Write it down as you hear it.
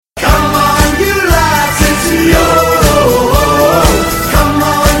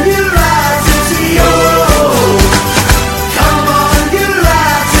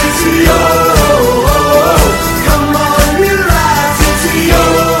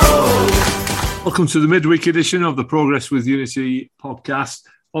Welcome to the midweek edition of the Progress with Unity podcast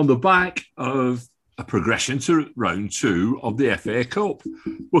on the back of a progression to round 2 of the FA Cup.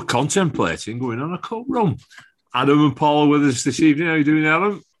 We're contemplating going on a cup run. Adam and Paul are with us this evening. How are you doing,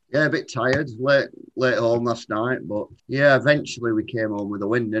 Adam? Yeah, a bit tired. Late home last night, but yeah, eventually we came home with a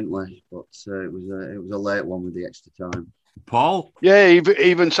win, didn't we? But it was a late one with the extra time. Paul? Yeah,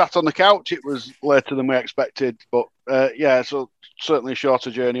 even sat on the couch, it was later than we expected. But so certainly a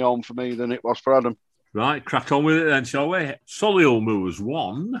shorter journey home for me than it was for Adam. Right, crack on with it then, shall we? Solihull Moors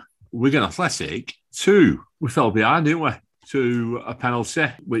 1, Wigan Athletic 2. We fell behind, didn't we? To a penalty,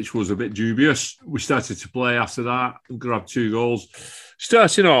 which was a bit dubious. We started to play after that and grabbed 2 goals.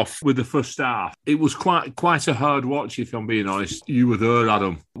 Starting off with the first half, it was quite a hard watch, if I'm being honest. You were there,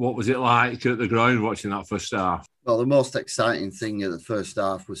 Adam. What was it like at the ground watching that first half? Well, the most exciting thing at the first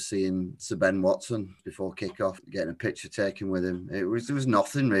half was seeing Sir Ben Watson before kick-off, getting a picture taken with him. There was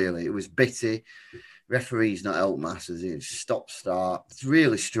nothing really. It was bitty. Referee's not helped masses. It's stop-start. It's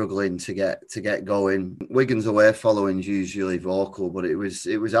really struggling to get going. Wigan's away following's usually vocal, but it was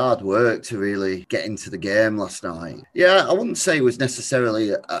hard work to really get into the game last night. Yeah, I wouldn't say it was necessarily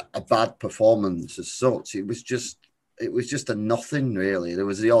a bad performance as such. It was just a nothing really. There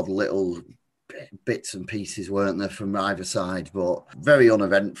was the odd little bits and pieces, weren't there, from either side, but very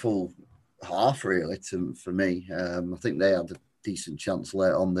uneventful half really for me. I think they had a decent chance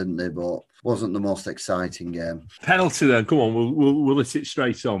late on, didn't they? But wasn't the most exciting game. Penalty then, come on, we'll hit it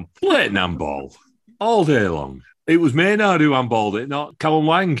straight on. Blatant handball all day long. It was Maynard who handballed it, not Callum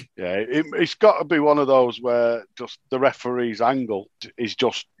Lang. Yeah, it's got to be one of those where just the referee's angle is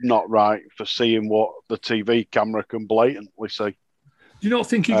just not right for seeing what the TV camera can blatantly see. Do you not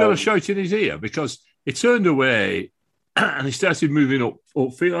think he got a shout in his ear? Because he turned away and he started moving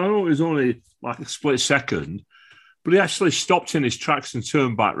upfield. I know it was only like a split second, but he actually stopped in his tracks and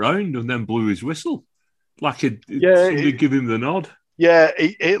turned back round and then blew his whistle. Like somebody give him the nod. Yeah,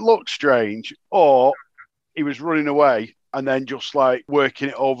 it looked strange. Or he was running away and then just like working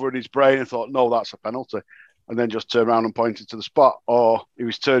it over in his brain and thought, no, that's a penalty. And then just turned around and pointed to the spot. Or he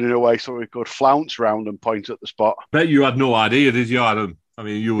was turning away so he could flounce round and point at the spot. Bet you had no idea, did you, Adam? I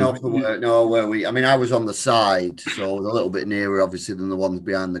mean, you were... I was on the side, so a little bit nearer, obviously, than the ones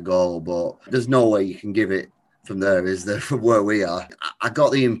behind the goal. But there's no way you can give it from there, is there, from where we are? I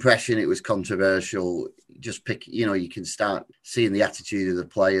got the impression it was controversial. Just you can start seeing the attitude of the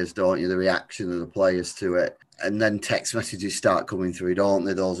players, don't you? The reaction of the players to it. And then text messages start coming through, don't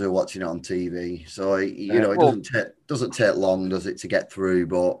they? Those who are watching it on TV. So, it doesn't take long, does it, to get through?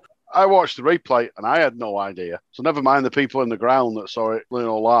 But I watched the replay and I had no idea. So never mind the people in the ground that saw it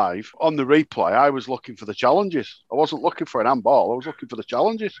live. On the replay, I was looking for the challenges. I wasn't looking for an handball. I was looking for the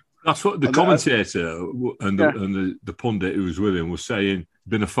challenges. That's what the commentator and the pundit who was with him was saying,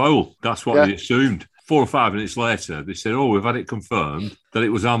 been a foul. That's what they assumed. 4 or 5 minutes later, they said, we've had it confirmed that it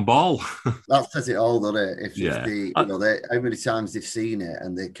was handball. That says it all, doesn't it? How many times they've seen it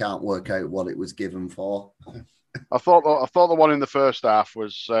and they can't work out what it was given for. I thought the one in the first half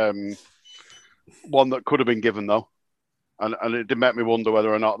was one that could have been given, though. And it did make me wonder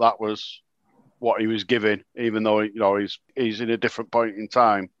whether or not that was what he was giving, even though he's in a different point in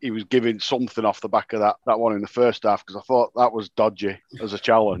time. He was giving something off the back of that one in the first half, because I thought that was dodgy as a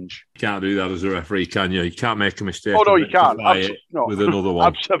challenge. You can't do that as a referee, can you? You can't make a mistake. Oh, no, you can't. With another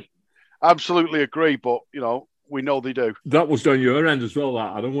one. Absolutely agree, but, we know they do. That was down your end as well,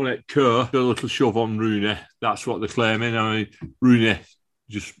 that. I don't want it. Kerr, a little shove on Rooney. That's what they're claiming. I mean, Rooney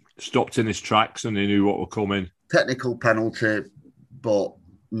just stopped in his tracks and he knew what were coming. Technical penalty, but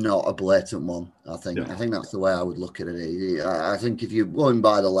not a blatant one, I think. Yeah. I think that's the way I would look at it. I think if you're going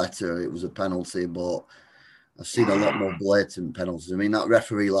by the letter, it was a penalty, but I've seen a lot more blatant penalties. I mean, that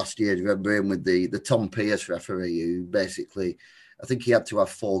referee last year, do you remember him with the Tom Pearce referee, who basically, I think he had to have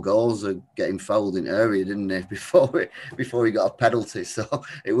 4 goals of getting fouled in area, didn't he, before he got a penalty. So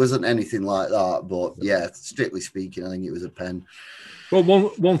it wasn't anything like that. But yeah, strictly speaking, I think it was a pen.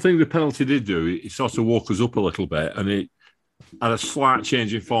 Well, one thing the penalty did do, it sort of woke us up a little bit, and it had a slight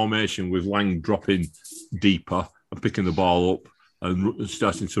change in formation with Lang dropping deeper and picking the ball up and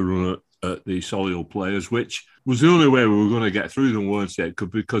starting to run at the Solihull players, which was the only way we were going to get through them, weren't it?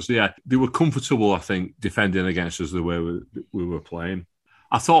 Because they were comfortable, I think, defending against us the way we were playing.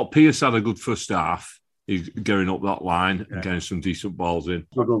 I thought Pearce had a good first half. He's going up that line and getting some decent balls in.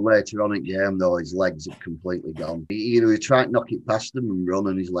 Struggled later on in the game, though. His legs have completely gone. He tried to knock it past him and run,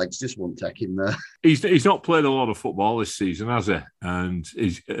 and his legs just won't take him there. He's not played a lot of football this season, has he? And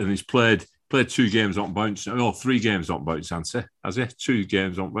he's played Played 2 games on bounce. No, 3 games on bounce, Nancy. Has he? 2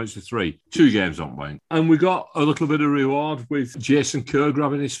 games on bounce to 3. 2 games on bounce. And we got a little bit of reward with Jason Kerr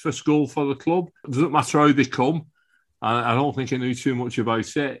grabbing his first goal for the club. It doesn't matter how they come. I don't think he knew too much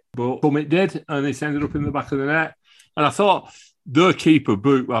about it, but come it did, and it ended up in the back of the net. And I thought their keeper,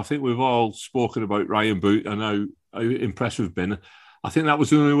 Boot, I think we've all spoken about Ryan Boot and how impressed we've been. I think that was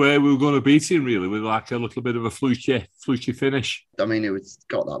the only way we were going to beat him, really, with like a little bit of a fluky finish. I mean,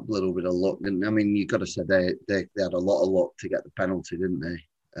 got that little bit of luck. And I mean, you've got to say they had a lot of luck to get the penalty, didn't they?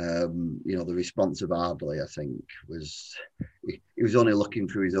 The response of Ardley, I think, was he was only looking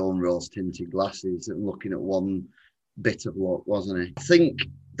through his own rose-tinted glasses and looking at one bit of luck, wasn't he? I think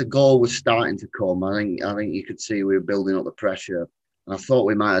the goal was starting to come. I think you could see we were building up the pressure. And I thought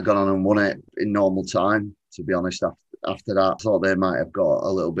we might have gone on and won it in normal time, to be honest. After that, I thought they might have got a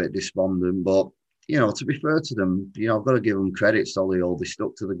little bit despondent. But, to be fair to them, I've got to give them credit, Solihull. They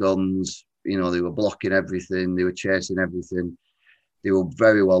stuck to the guns. They were blocking everything. They were chasing everything. They were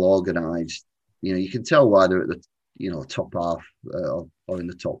very well organised. You can tell why they're at the top half or in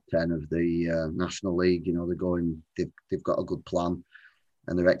the top 10 of the National League. They've got a good plan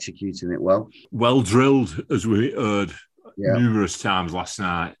and they're executing it well. Well drilled, as we heard numerous times last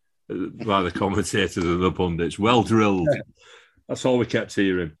night by the commentators and the pundits. Well drilled. That's all we kept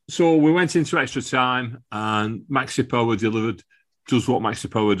hearing. So we went into extra time and Maxi Power does what Maxi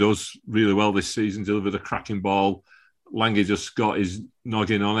Power does really well this season, delivered a cracking ball. Lange just got his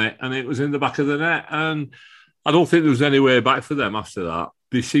noggin on it and it was in the back of the net. And I don't think there was any way back for them after that.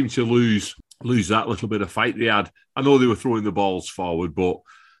 They seemed to lose that little bit of fight they had. I know they were throwing the balls forward,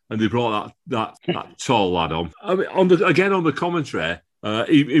 and they brought that tall lad on. I mean, on the commentary,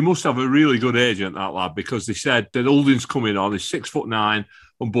 he must have a really good agent, that lad, because they said that Holding's coming on. He's 6'9",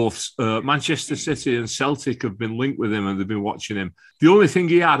 and both Manchester City and Celtic have been linked with him and they've been watching him. The only thing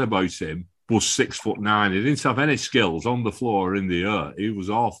he had about him was 6'9". He didn't have any skills on the floor or in the air. He was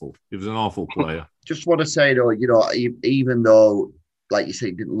awful. He was an awful player. Just want to say, though, even though, like you said,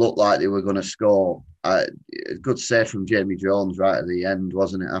 it didn't look like they were going to score, a good save from Jamie Jones right at the end,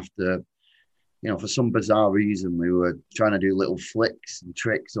 wasn't it? After, for some bizarre reason, we were trying to do little flicks and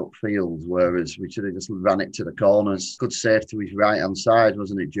tricks upfield, whereas we should have just ran it to the corners. Good save to his right-hand side,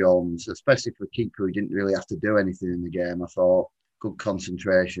 wasn't it, Jones? Especially for a keeper who didn't really have to do anything in the game, I thought. Good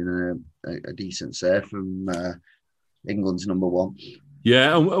concentration and a decent save from England's number one.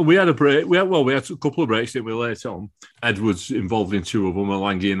 Yeah, and we had a break. We had a couple of breaks, didn't we, later on? Edwards involved in 2 of them, and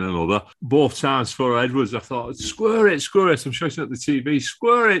Lange in another. Both times for Edwards, I thought, square it. I'm shouting at the TV,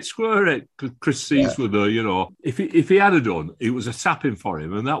 square it. Chris Sees were there, If he had done, it was a tapping for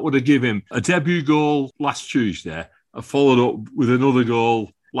him, and that would have given him a debut goal last Tuesday, followed up with another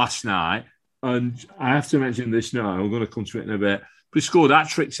goal last night. And I have to mention this now, I'm going to come to it in a bit. But he scored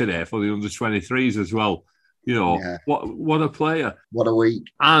hat-trick today for the under-23s as well. What a player. What a week.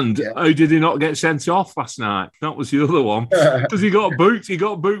 And how did he not get sent off last night? That was the other one. Because he got booked. He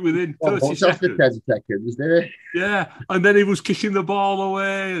got booked within 30 seconds. After 10 seconds, did he? Yeah. And then he was kicking the ball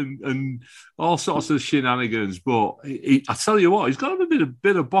away and all sorts of shenanigans. But I tell you what, he's got a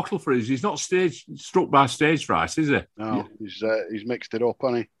bit of bottle for his. He's not struck by stage fright, is he? No, he's mixed it up,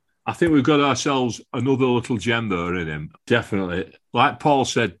 hasn't he? I think we've got ourselves another little gem there in him. Definitely. Like Paul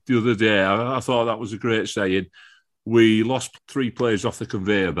said the other day, I thought that was a great saying. We lost 3 players off the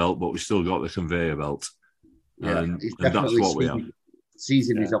conveyor belt, but we still got the conveyor belt. Yeah, and that's what we have.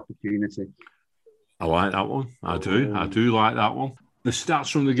 Seizing his opportunity. I like that one. I do like that one. The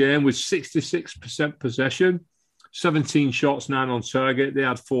stats from the game with 66% possession, 17 shots, 9 on target. They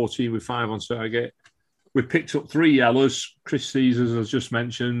had 14 with 5 on target. We picked up 3 yellows. Chris Caesars, as just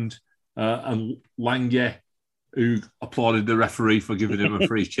mentioned, and Lange, who applauded the referee for giving him a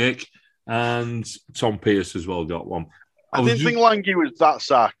free kick, and Tom Pearce as well got one. I didn't think Lange was that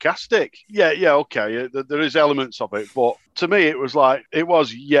sarcastic. Yeah, okay. There is elements of it, but to me, it was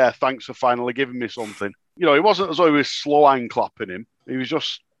thanks for finally giving me something. It wasn't as though he was slow hand clapping him. He was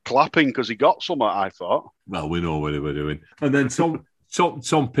just clapping because he got something, I thought. Well, we know what they were doing. And then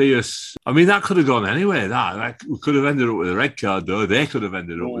Tom Pearce, I mean, that could have gone anywhere. That we could have ended up with a red card, though. They could have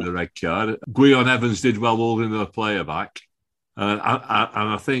ended up with a red card. Guion Evans did well holding their player back. And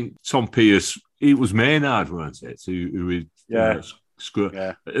I think Tom Pearce, it was Maynard, weren't it? Who square.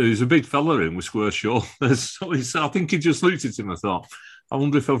 Yeah. He was a big fella in with square shoulders. So I think he just looked at him and thought, I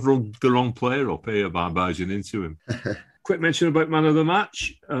wonder if I've rung the wrong player up here by barging into him. Quick mention about man of the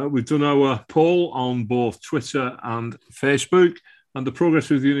match. We've done our poll on both Twitter and Facebook. And the Progress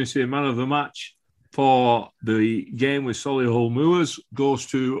with Unity man of the match for the game with Solihull Moors goes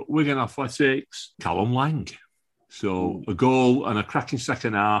to Wigan Athletics, Callum Lang. So a goal and a cracking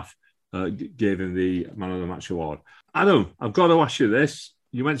second half. gave him the Man of the Match award. Adam, I've got to ask you this.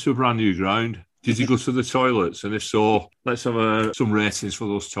 You went to a brand new ground. Did you go to the toilets? And if so, let's have some ratings for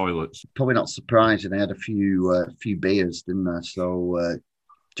those toilets. Probably not surprising. I had a few beers, didn't I? So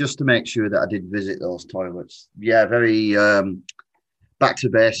just to make sure that I did visit those toilets. Yeah, very back to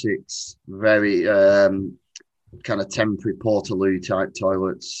basics. Very kind of temporary Portaloo type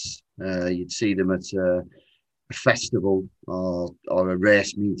toilets. You'd see them at a festival or a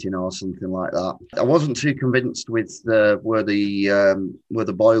race meeting or something like that. I wasn't too convinced with where the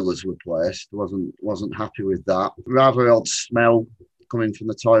boilers were placed. Wasn't happy with that. Rather odd smell coming from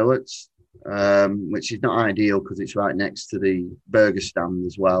the toilets, which is not ideal because it's right next to the burger stand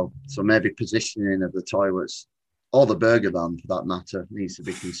as well. So maybe positioning of the toilets or the burger van for that matter needs to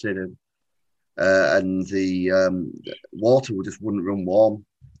be considered. And the water just wouldn't run warm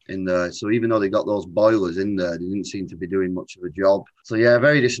in there. So even though they got those boilers in there, they didn't seem to be doing much of a job. So yeah,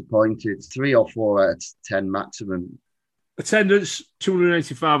 very disappointed. 3 or 4 out of 10 maximum. Attendance,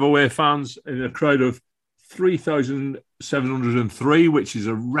 285 away fans in a crowd of 3,703, which is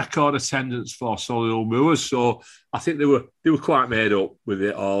a record attendance for Solihull Moors. So I think they were quite made up with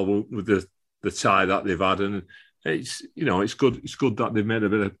it all, with the tie that they've had, and it's good that they've made a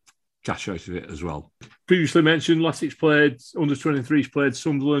bit of cash out of it as well. Previously mentioned, Latics played, under 23s played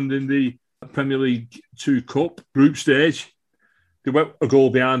Sunderland in the Premier League 2 Cup group stage. They went a goal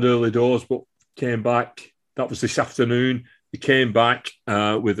behind early doors, but came back. That was this afternoon. They came back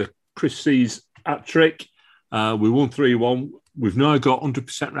with a Chris Sees hat-trick. We won 3-1. We've now got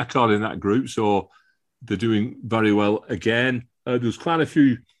 100% record in that group, so they're doing very well again. There was quite a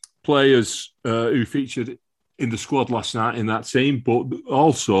few players who featured in the squad last night in that team, but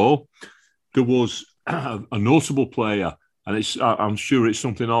also there was a notable player, and I'm sure it's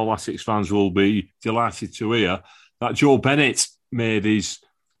something all Latics fans will be delighted to hear, that Joe Bennett made his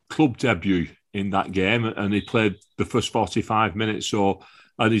club debut in that game, and he played the first 45 minutes.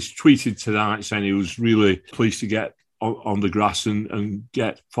 And he's tweeted tonight saying he was really pleased to get on the grass and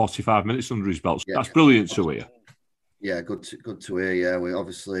get 45 minutes under his belt. Yeah. That's brilliant to hear. Yeah, good to hear. Yeah, we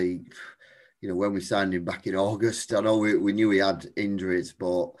obviously, when we signed him back in August, I know we knew he had injuries,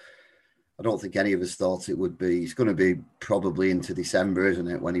 but I don't think any of us thought it would be. It's going to be probably into December, isn't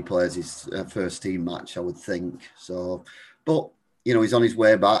it, when he plays his first team match, I would think. So, but, he's on his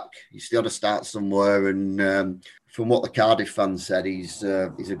way back. He's still got to start somewhere. And from what the Cardiff fans said, he's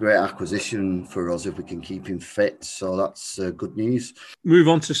a great acquisition for us if we can keep him fit. So that's good news. Move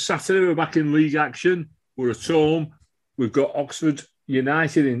on to Saturday. We're back in league action. We're at home. We've got Oxford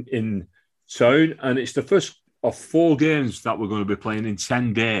United in town, and it's the first of 4 games that we're going to be playing in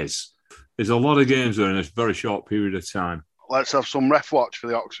 10 days. There's a lot of games there in a very short period of time. Let's have some ref watch for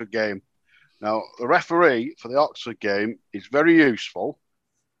the Oxford game. Now, the referee for the Oxford game is very useful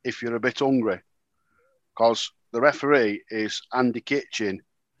if you're a bit hungry, because the referee is Andy Kitchen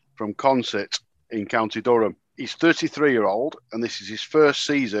from Consett in County Durham. He's 33-year-old, and this is his first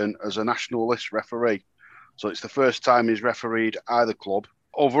season as a national list referee. So it's the first time he's refereed either club.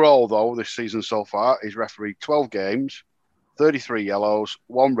 Overall, though, this season so far, he's refereed 12 games, 33 yellows,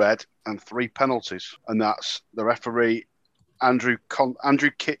 1 red, and 3 penalties. And that's the referee, Andrew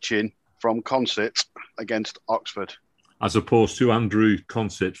Kitchen from Consett against Oxford. As opposed to Andrew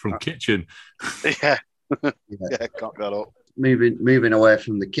Consett from Kitchen. Yeah, cock that up. Moving away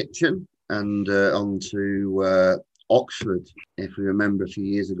from the Kitchen and on to Oxford. If we remember a few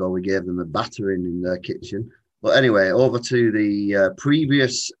years ago, we gave them a battering in their kitchen. But anyway, over to the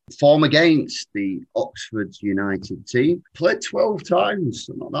previous form against the Oxford United team. Played 12 times,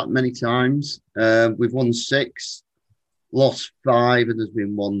 so not that many times. We've won 6, lost 5, and there's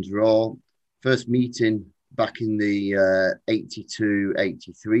been 1 draw. First meeting back in the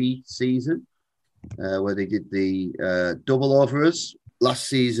 82-83 season, where they did the double over us. Last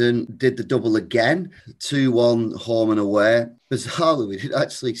season, did the double again, 2-1 home and away. Bizarrely, we didn't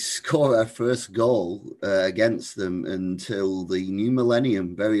actually score our first goal against them until the new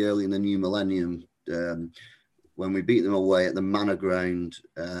millennium, very early in the new millennium, when we beat them away at the Manor Ground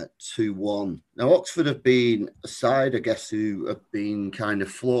 2-1. Now, Oxford have been a side, I guess, who have been kind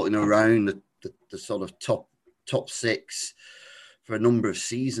of floating around the sort of top 6 for a number of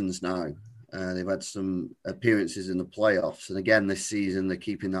seasons now. They've had some appearances in the playoffs. And again, this season, they're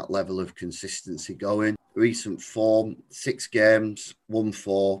keeping that level of consistency going. Recent form, 6 games,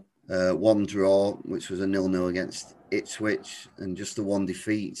 1-4, 1 draw, which was a 0-0 against Ipswich, and just the 1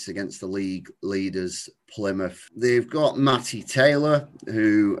 defeat against the league leaders, Plymouth. They've got Matty Taylor,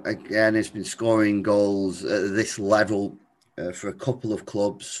 who, again, has been scoring goals at this level for a couple of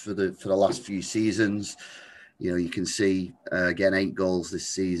clubs for the last few seasons. You can see, again, 8 goals this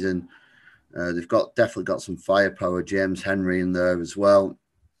season. They've definitely got some firepower. James Henry in there as well.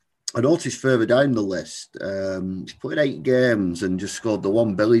 I noticed further down the list, he's played 8 games and just scored the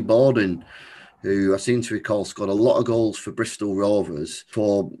one. Billy Borden, who I seem to recall scored a lot of goals for Bristol Rovers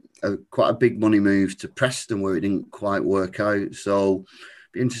for quite a big money move to Preston, where it didn't quite work out. So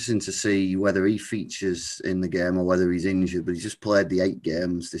be interesting to see whether he features in the game or whether he's injured, but he's just played the 8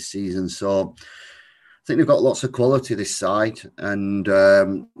 games this season. So I think they've got lots of quality this side, and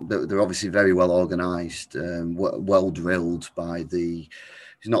they're obviously very well organised, well drilled by the...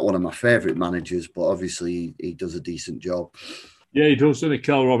 He's not one of my favourite managers, but obviously he does a decent job. Yeah, he does, doesn't he,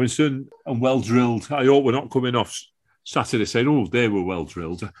 Cal Robinson, and well drilled. I hope we're not coming off Saturday saying, oh, they were well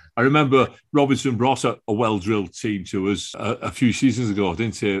drilled. I remember Robinson brought a well drilled team to us a few seasons ago,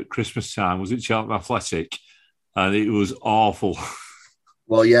 didn't he? At Christmas time, was it Charlton Athletic? And it was awful.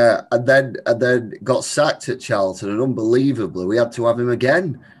 Well, yeah, and then got sacked at Charlton, and unbelievably, we had to have him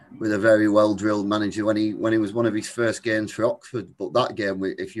again with a very well drilled manager when he was one of his first games for Oxford. But that game,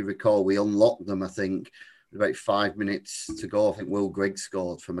 if you recall, we unlocked them. I think about 5 minutes to go. I think Will Grigg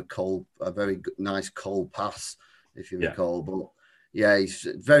scored from a very nice cold pass, if you recall. But yeah, he's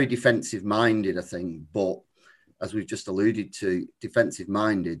very defensive minded, I think. But as we've just alluded to, defensive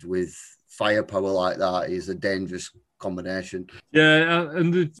minded with firepower like that is a dangerous combination. Yeah,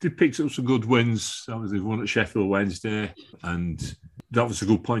 and they picked up some good wins. Obviously, they won at Sheffield Wednesday, and that was a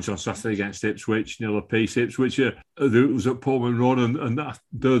good point on Saturday against Ipswich, 0 apiece. Ipswich, it was at Portman Road, and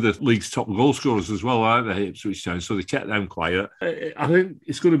they're the league's top goal scorers as well, aren't they, Ipswich Town? So they kept them quiet. I think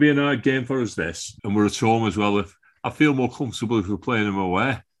it's going to be a nice game for us, this, and we're at home as well. I feel more comfortable if we're playing them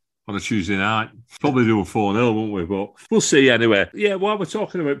away on a Tuesday night. Probably doing 4-0, won't we? But we'll see anyway. Yeah, while we're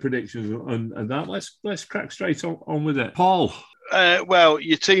talking about predictions and that, let's crack straight on with it. Paul? Well,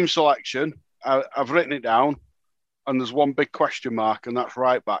 your team selection, I've written it down, and there's one big question mark, and that's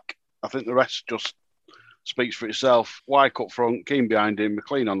right back. I think the rest just speaks for itself. Wyke up front, Keane behind him,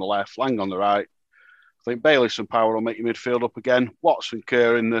 McLean on the left, Lang on the right. I think Bayliss and Power will make your midfield up again. Watson,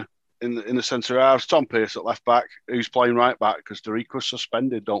 Kerr in the centre halves, Tom Pearce at left back, who's playing right back because Derico's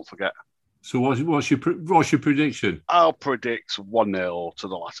suspended, don't forget. So what's your prediction? I'll predict 1-0 to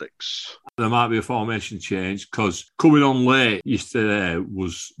the Latics. There might be a formation change because coming on late yesterday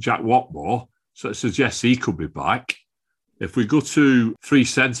was Jack Watmore, so it suggests he could be back. If we go to 3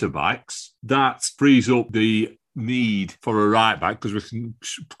 centre-backs, that frees up the need for a right-back because we can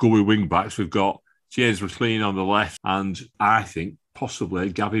go with wing-backs. We've got James McLean on the left and I think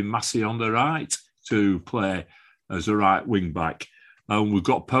possibly Gavin Massey on the right to play as a right wing-back. And we've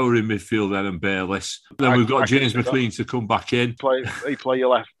got Power in midfield then and Bayliss. Then we've got James McLean to come back in. He play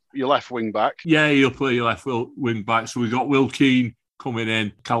your left wing back. Yeah, he'll play your left wing back. So we've got Will Keane coming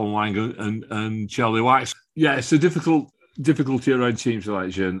in, Callum Lang and Charlie White. Yeah, it's a difficulty around team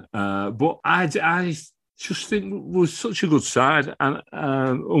selection. But I just think it was such a good side. And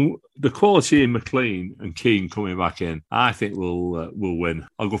the quality in McLean and Keane coming back in, I think we'll win.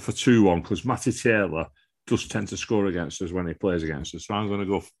 I'll go for 2-1 because Matty Taylor does tend to score against us when he plays against us. So I'm going to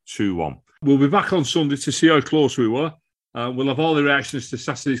go 2-1. We'll be back on Sunday to see how close we were. We'll have all the reactions to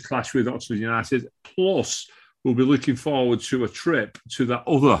Saturday's clash with Oxford United. Plus, we'll be looking forward to a trip to that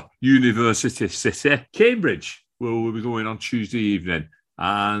other university city, Cambridge, where we'll be going on Tuesday evening.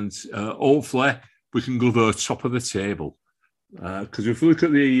 And hopefully we can go there top of the table. Because if we look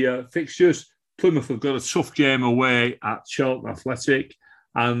at the fixtures, Plymouth have got a tough game away at Charlton Athletic.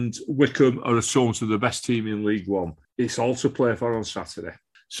 And Wycombe are home to the best team in League One. It's all to play for on Saturday.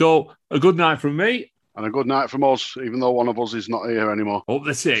 So, a good night from me. And a good night from us, even though one of us is not here anymore. Up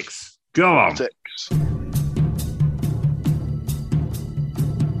the 6. Go on. 6.